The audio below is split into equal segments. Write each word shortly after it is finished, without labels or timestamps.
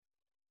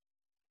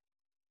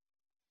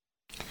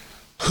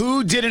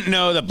Who didn't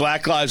know that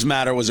Black Lives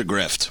Matter was a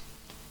grift?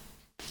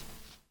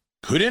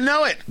 Who didn't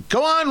know it?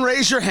 Go on,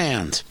 raise your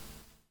hand.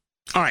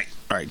 All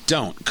right,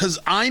 don't. Because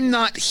I'm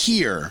not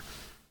here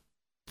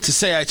to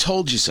say I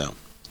told you so.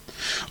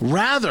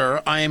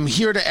 Rather, I am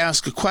here to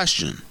ask a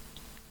question.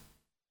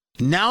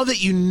 Now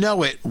that you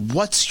know it,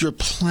 what's your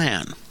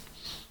plan?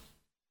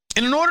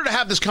 And in order to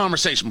have this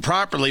conversation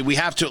properly, we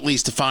have to at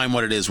least define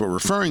what it is we're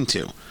referring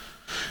to.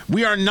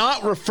 We are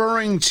not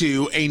referring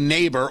to a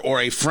neighbor or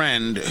a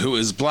friend who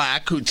is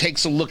black who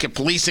takes a look at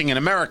policing in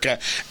America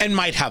and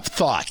might have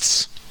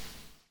thoughts.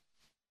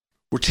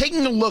 We're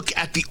taking a look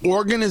at the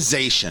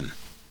organization,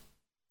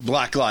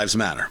 Black Lives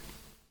Matter,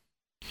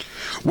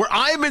 where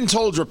I've been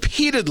told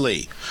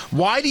repeatedly,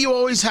 why do you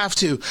always have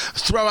to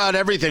throw out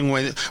everything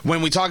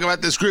when we talk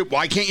about this group?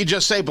 Why can't you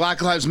just say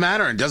Black Lives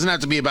Matter? It doesn't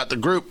have to be about the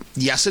group.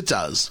 Yes, it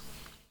does.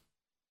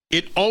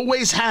 It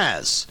always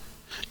has.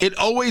 It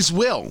always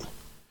will.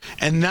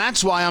 And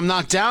that's why I'm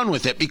not down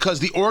with it, because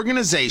the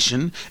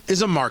organization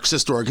is a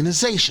Marxist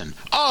organization.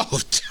 Oh,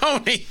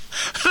 Tony,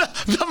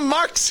 the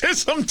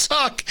Marxism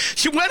talk.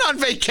 You went on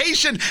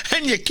vacation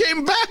and you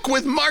came back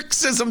with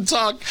Marxism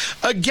talk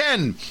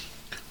again.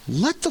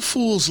 Let the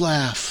fools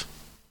laugh.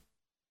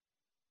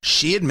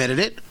 She admitted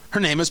it.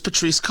 Her name is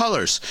Patrisse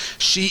Cullors.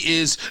 She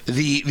is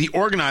the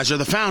organizer,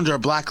 the founder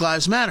of Black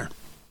Lives Matter.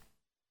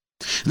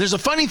 And there's a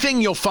funny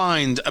thing you'll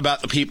find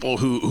about the people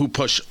who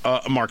push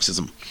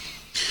Marxism.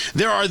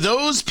 There are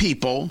those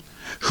people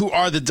who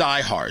are the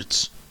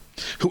diehards,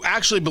 who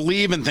actually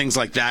believe in things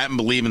like that and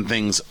believe in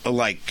things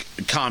like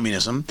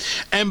communism.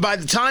 And by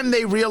the time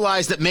they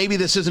realize that maybe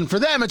this isn't for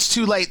them, it's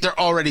too late. They're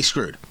already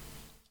screwed.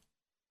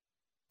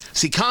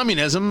 See,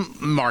 communism,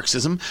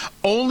 Marxism,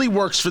 only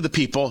works for the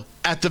people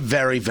at the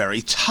very,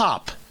 very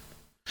top.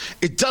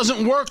 It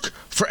doesn't work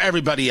for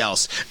everybody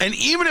else. And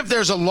even if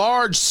there's a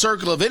large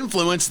circle of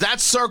influence, that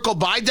circle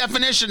by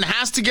definition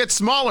has to get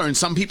smaller. And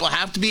some people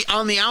have to be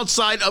on the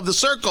outside of the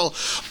circle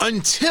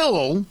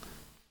until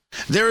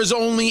there is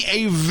only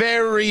a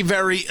very,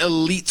 very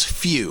elite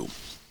few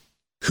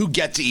who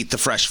get to eat the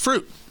fresh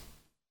fruit.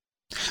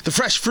 The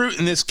fresh fruit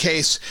in this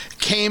case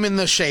came in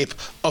the shape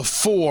of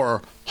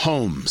 4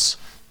 homes.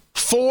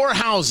 4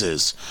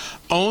 houses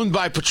owned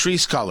by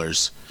Patrisse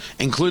Cullors,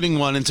 including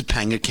one in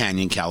Topanga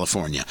Canyon,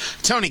 California.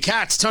 Tony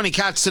Katz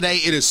today.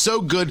 It is so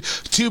good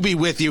to be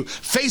with you.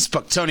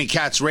 Facebook, Tony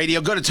Katz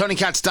Radio. Go to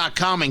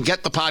TonyKatz.com and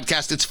get the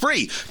podcast. It's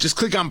free. Just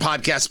click on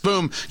podcast.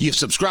 Boom. You've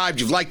subscribed.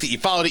 You've liked it. You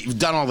followed it. You've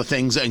done all the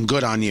things, and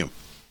good on you.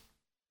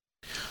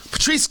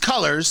 Patrisse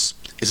Cullors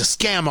is a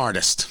scam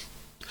artist.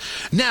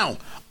 Now,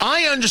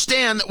 I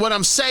understand that what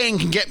I'm saying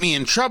can get me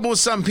in trouble with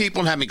some people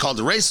and have me called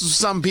a racist with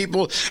some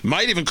people,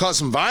 might even cause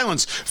some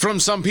violence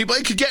from some people.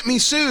 It could get me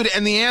sued.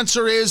 And the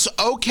answer is,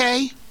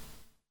 okay.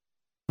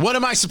 What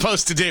am I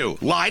supposed to do?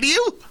 Lie to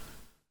you?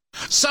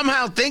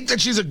 Somehow think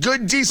that she's a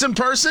good, decent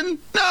person?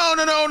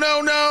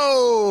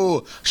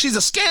 No. She's a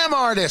scam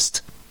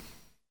artist.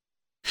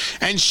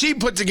 And she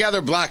put together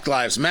Black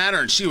Lives Matter,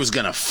 and she was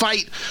going to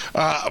fight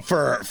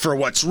for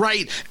what's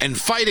right, and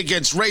fight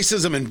against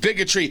racism and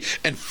bigotry,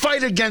 and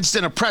fight against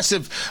an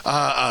oppressive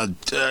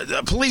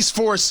police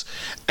force.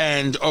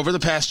 And over the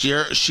past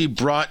year, she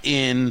brought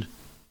in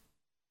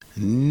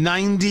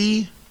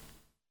 $90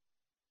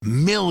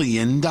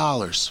 million.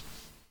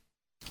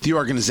 The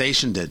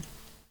organization did.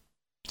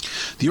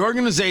 The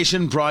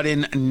organization brought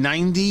in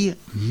 $90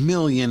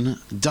 million.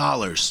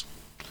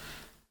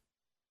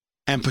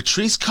 And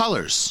Patrisse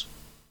Cullors,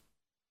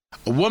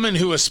 a woman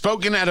who has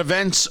spoken at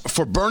events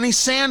for Bernie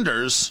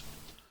Sanders,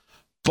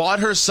 bought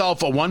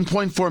herself a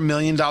 $1.4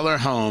 million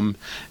home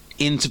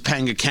in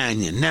Topanga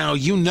Canyon. Now,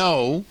 you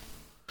know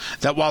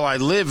that while I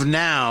live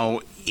now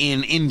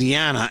in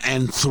Indiana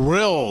and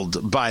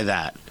thrilled by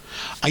that,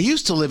 I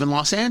used to live in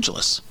Los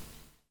Angeles.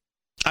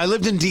 I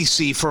lived in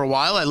D.C. for a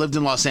while. I lived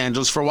in Los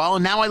Angeles for a while.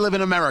 And now I live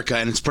in America,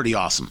 and it's pretty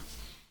awesome.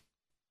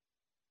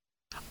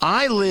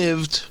 I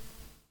lived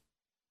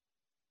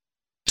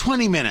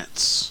 20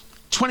 minutes,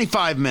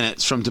 25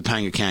 minutes from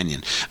Topanga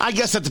Canyon. I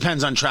guess that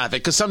depends on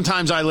traffic, because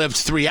sometimes I lived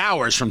 3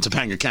 hours from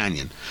Topanga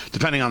Canyon,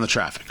 depending on the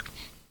traffic.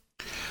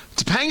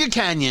 Topanga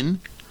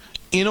Canyon,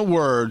 in a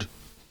word,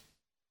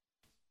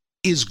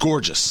 is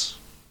gorgeous.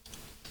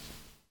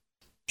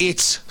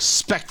 It's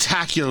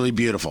spectacularly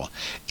beautiful.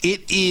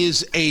 It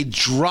is a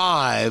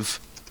drive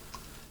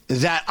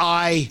that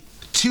I,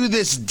 to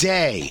this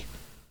day,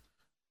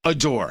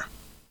 adore.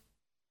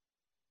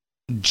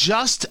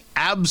 Just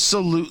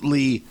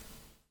absolutely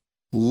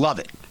love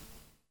it.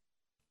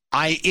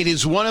 It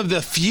is one of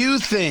the few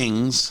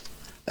things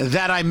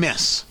that I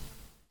miss.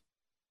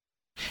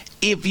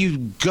 If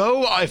you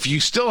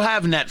still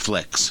have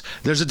Netflix,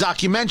 there's a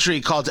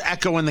documentary called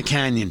Echo in the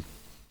Canyon,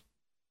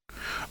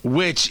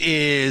 which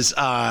is,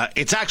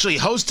 it's actually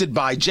hosted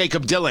by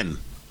Jacob Dylan,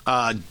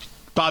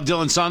 Bob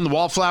Dylan's son, the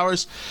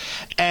Wallflowers,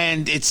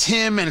 and it's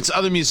him and it's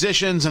other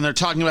musicians, and they're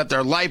talking about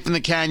their life in the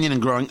canyon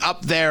and growing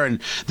up there and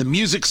the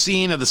music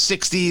scene of the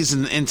 60s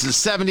and into the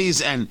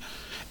 70s, and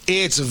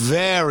it's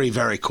very,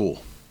 very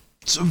cool.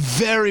 It's a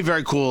very,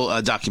 very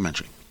cool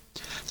documentary.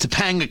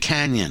 Topanga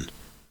Canyon.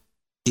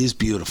 is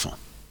beautiful.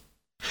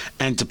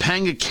 And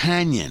Topanga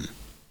Canyon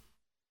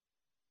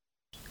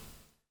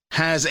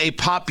has a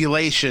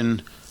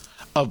population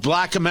of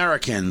Black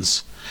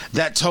Americans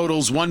that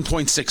totals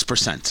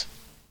 1.6%.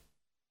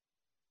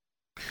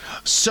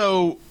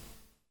 So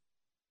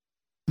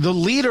the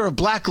leader of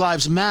Black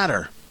Lives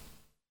Matter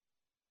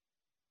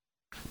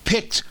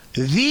picked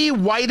the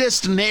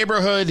whitest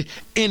neighborhood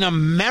in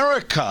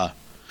America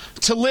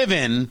to live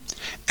in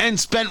and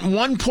spent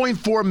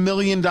 $1.4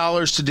 million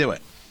to do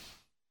it.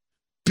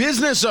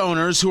 Business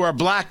owners who are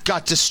Black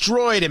got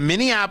destroyed in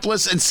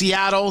Minneapolis and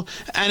Seattle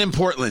and in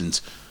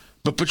Portland.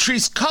 But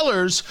Patrisse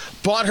Cullors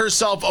bought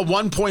herself a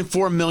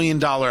 $1.4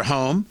 million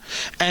home.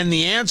 And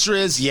the answer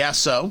is yes,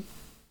 so.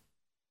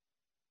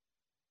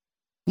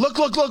 Look.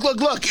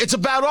 It's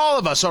about all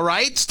of us, all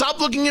right? Stop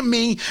looking at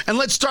me and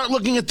let's start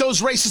looking at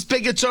those racist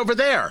bigots over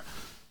there.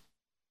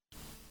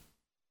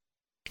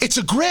 It's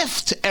a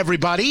grift,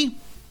 everybody.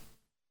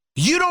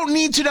 You don't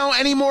need to know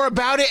any more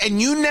about it,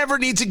 and you never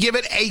need to give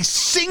it a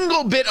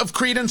single bit of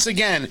credence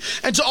again.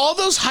 And to all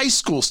those high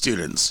school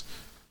students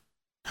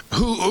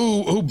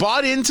who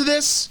bought into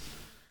this,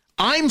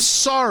 I'm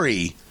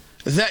sorry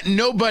that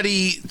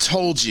nobody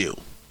told you.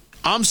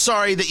 I'm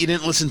sorry that you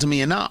didn't listen to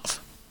me enough.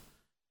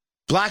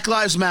 Black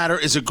Lives Matter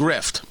is a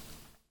grift.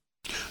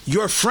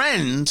 Your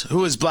friend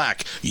who is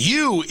Black,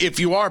 you, if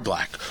you are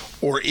Black,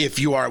 or if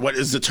you are, what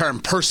is the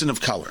term, person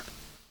of color,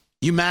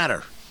 you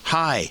matter.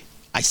 Hi,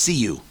 I see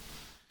you.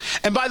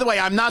 And by the way,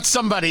 I'm not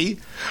somebody,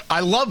 I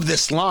love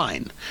this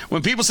line.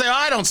 When people say, oh,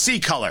 I don't see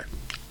color.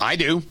 I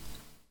do.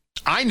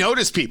 I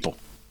notice people.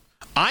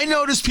 I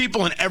notice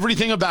people and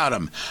everything about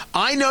them.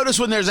 I notice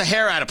when there's a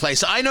hair out of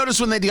place. I notice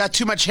when they got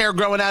too much hair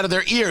growing out of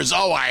their ears.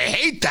 Oh, I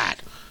hate that.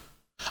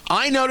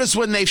 I notice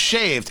when they've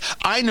shaved.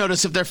 I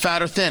notice if they're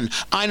fat or thin.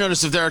 I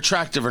notice if they're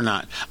attractive or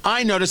not.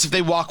 I notice if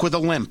they walk with a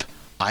limp.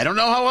 I don't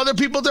know how other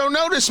people don't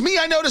notice. Me,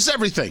 I notice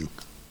everything.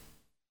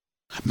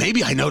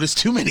 Maybe I notice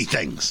too many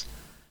things.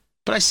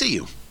 But I see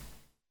you.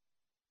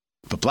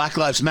 But Black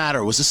Lives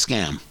Matter was a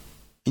scam.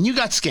 And you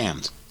got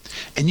scammed.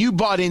 And you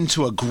bought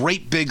into a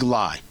great big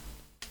lie.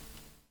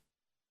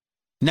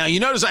 Now,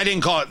 you notice I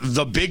didn't call it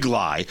the big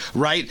lie,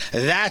 right?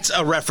 That's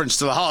a reference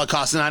to the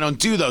Holocaust, and I don't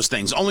do those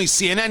things. Only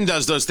CNN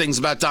does those things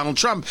about Donald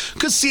Trump,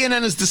 because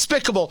CNN is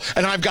despicable,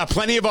 and I've got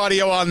plenty of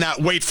audio on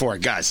that. Wait for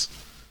it, guys.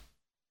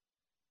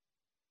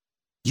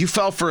 You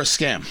fell for a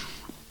scam.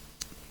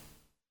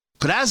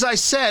 But as I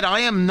said,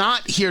 I am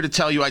not here to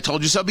tell you I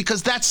told you so,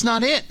 because that's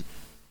not it.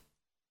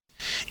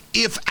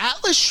 If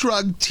Atlas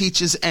Shrugged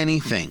teaches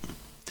anything,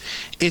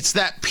 it's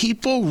that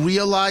people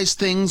realize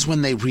things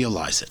when they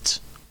realize it.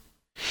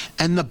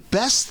 And the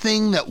best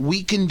thing that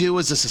we can do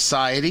as a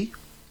society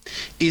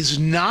is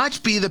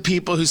not be the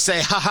people who say,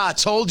 haha,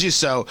 told you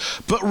so,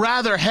 but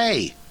rather,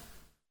 hey,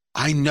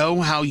 I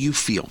know how you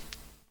feel.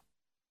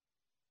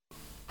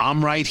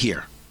 I'm right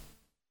here.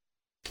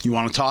 You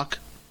want to talk?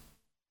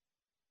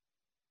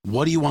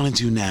 What do you want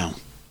to do now?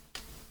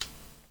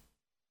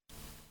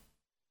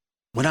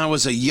 When I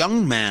was a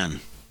young man,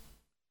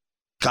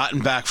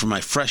 gotten back from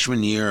my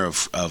freshman year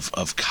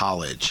of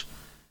college,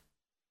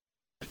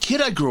 a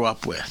kid I grew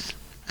up with,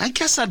 I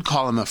guess I'd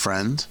call him a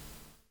friend.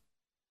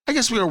 I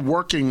guess we were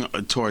working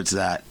towards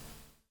that.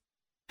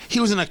 He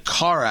was in a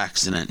car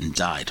accident and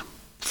died.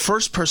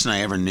 First person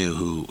I ever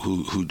knew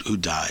who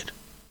died.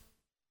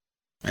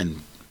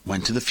 And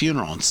went to the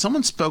funeral. And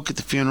someone spoke at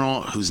the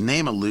funeral whose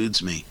name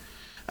eludes me.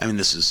 I mean,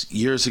 this is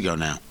years ago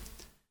now.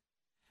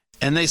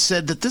 And they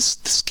said that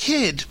this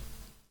kid,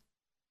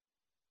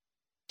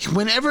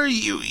 whenever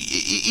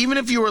even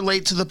if you were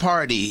late to the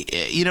party,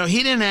 he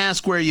didn't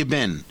ask where you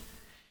been.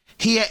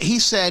 He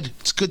said,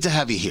 it's good to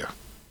have you here.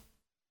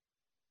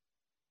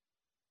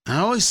 I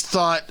always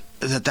thought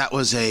that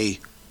was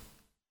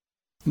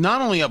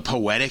not only a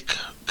poetic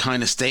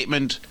kind of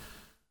statement,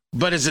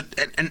 but as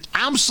an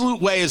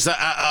absolute way of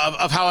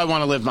how I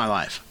want to live my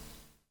life.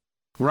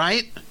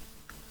 Right?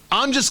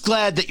 I'm just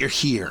glad that you're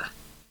here.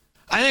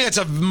 I think it's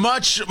a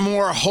much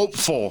more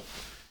hopeful,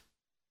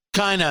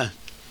 kind of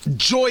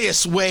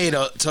joyous way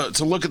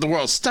to look at the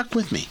world. Stuck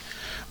with me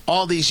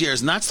all these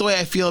years. And that's the way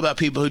I feel about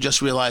people who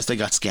just realized they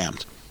got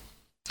scammed.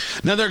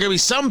 Now, there are going to be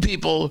some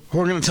people who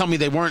are going to tell me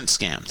they weren't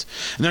scammed.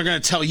 And they're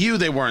going to tell you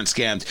they weren't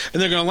scammed.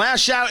 And they're going to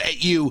lash out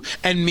at you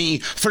and me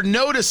for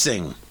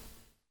noticing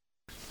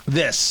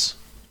this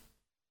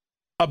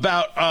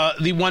about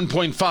the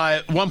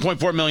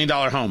 $1.4 million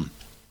home.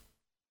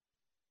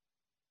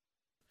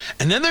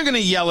 And then they're going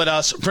to yell at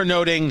us for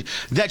noting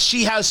that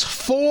she has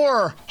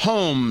 4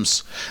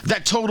 homes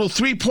that total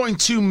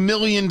 $3.2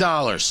 million.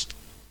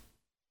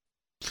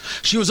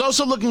 She was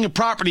also looking at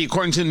property,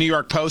 according to the New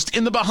York Post,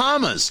 in the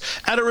Bahamas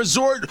at a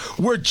resort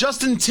where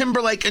Justin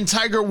Timberlake and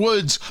Tiger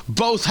Woods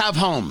both have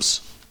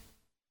homes.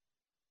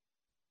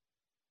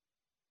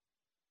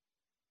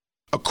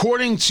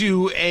 According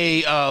to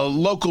a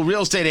local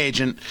real estate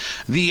agent,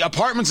 the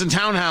apartments and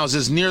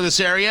townhouses near this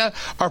area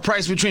are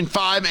priced between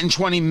 $5 and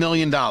 $20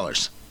 million.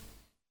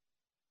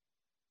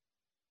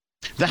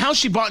 The house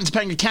she bought in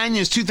Topanga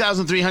Canyon is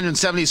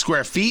 2,370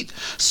 square feet,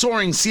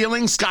 soaring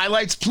ceilings,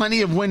 skylights,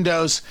 plenty of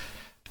windows.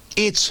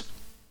 It's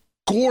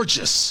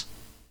gorgeous.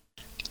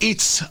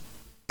 It's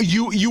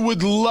you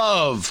would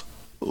love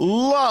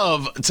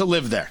to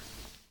live there.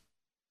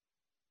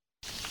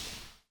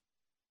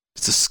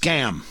 It's a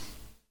scam.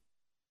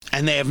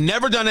 And they have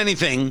never done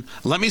anything.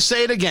 Let me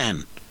say it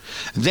again.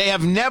 They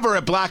have never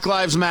at Black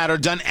Lives Matter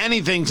done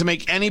anything to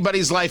make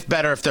anybody's life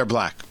better if they're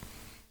black.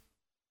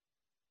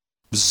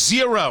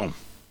 Zero.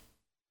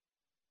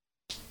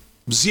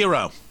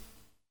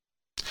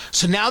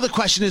 So now the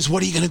question is,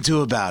 what are you going to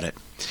do about it?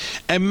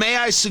 And may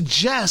I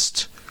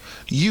suggest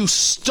you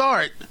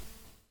start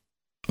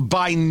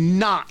by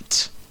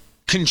not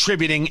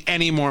contributing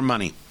any more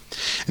money.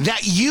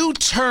 That you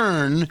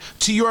turn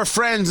to your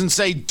friends and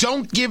say,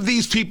 don't give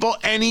these people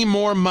any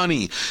more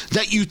money.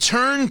 That you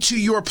turn to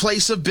your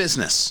place of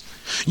business.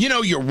 You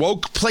know, your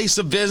woke place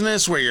of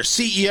business where your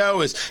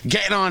CEO is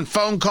getting on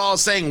phone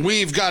calls saying,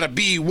 we've got to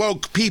be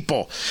woke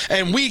people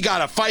and we got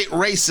to fight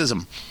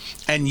racism.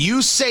 And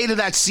you say to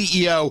that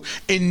CEO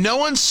in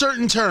no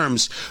uncertain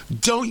terms,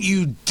 don't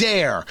you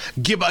dare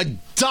give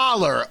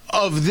 $1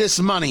 of this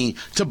money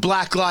to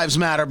Black Lives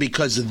Matter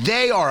because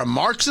they are a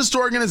Marxist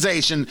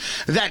organization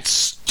that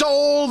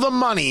stole the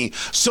money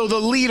so the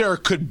leader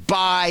could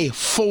buy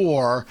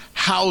 4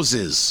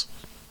 houses.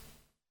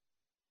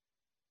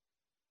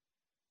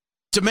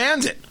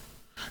 Demand it.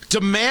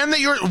 Demand that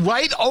you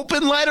write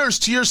open letters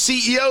to your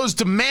CEOs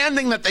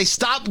demanding that they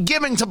stop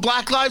giving to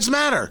Black Lives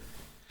Matter.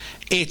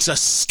 It's a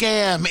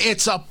scam.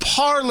 It's a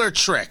parlor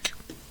trick.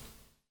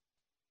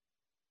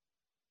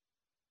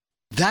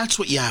 That's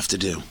what you have to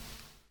do.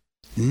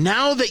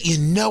 Now that you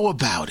know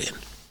about it,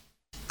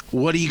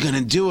 what are you going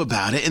to do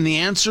about it? And the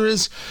answer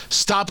is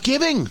stop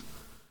giving.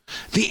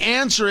 The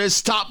answer is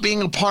stop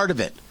being a part of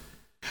it.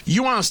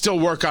 You want to still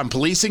work on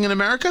policing in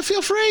America?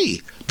 Feel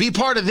free. Be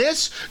part of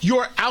this.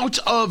 You're out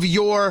of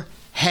your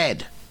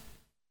head.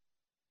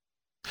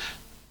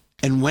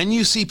 And when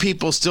you see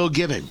people still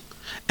giving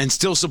and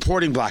still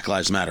supporting Black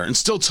Lives Matter and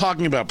still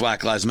talking about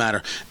Black Lives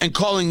Matter and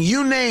calling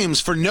you names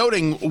for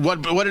noting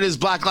what it is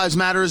Black Lives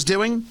Matter is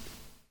doing,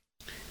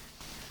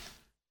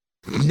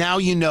 now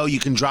you know you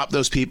can drop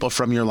those people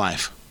from your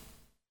life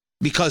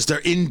because they're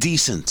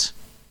indecent.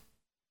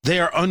 They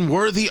are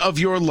unworthy of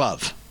your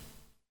love.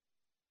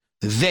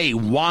 They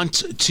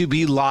want to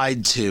be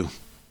lied to.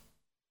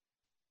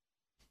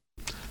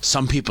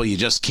 Some people you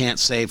just can't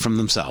save from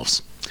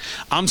themselves.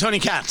 I'm Tony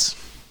Katz.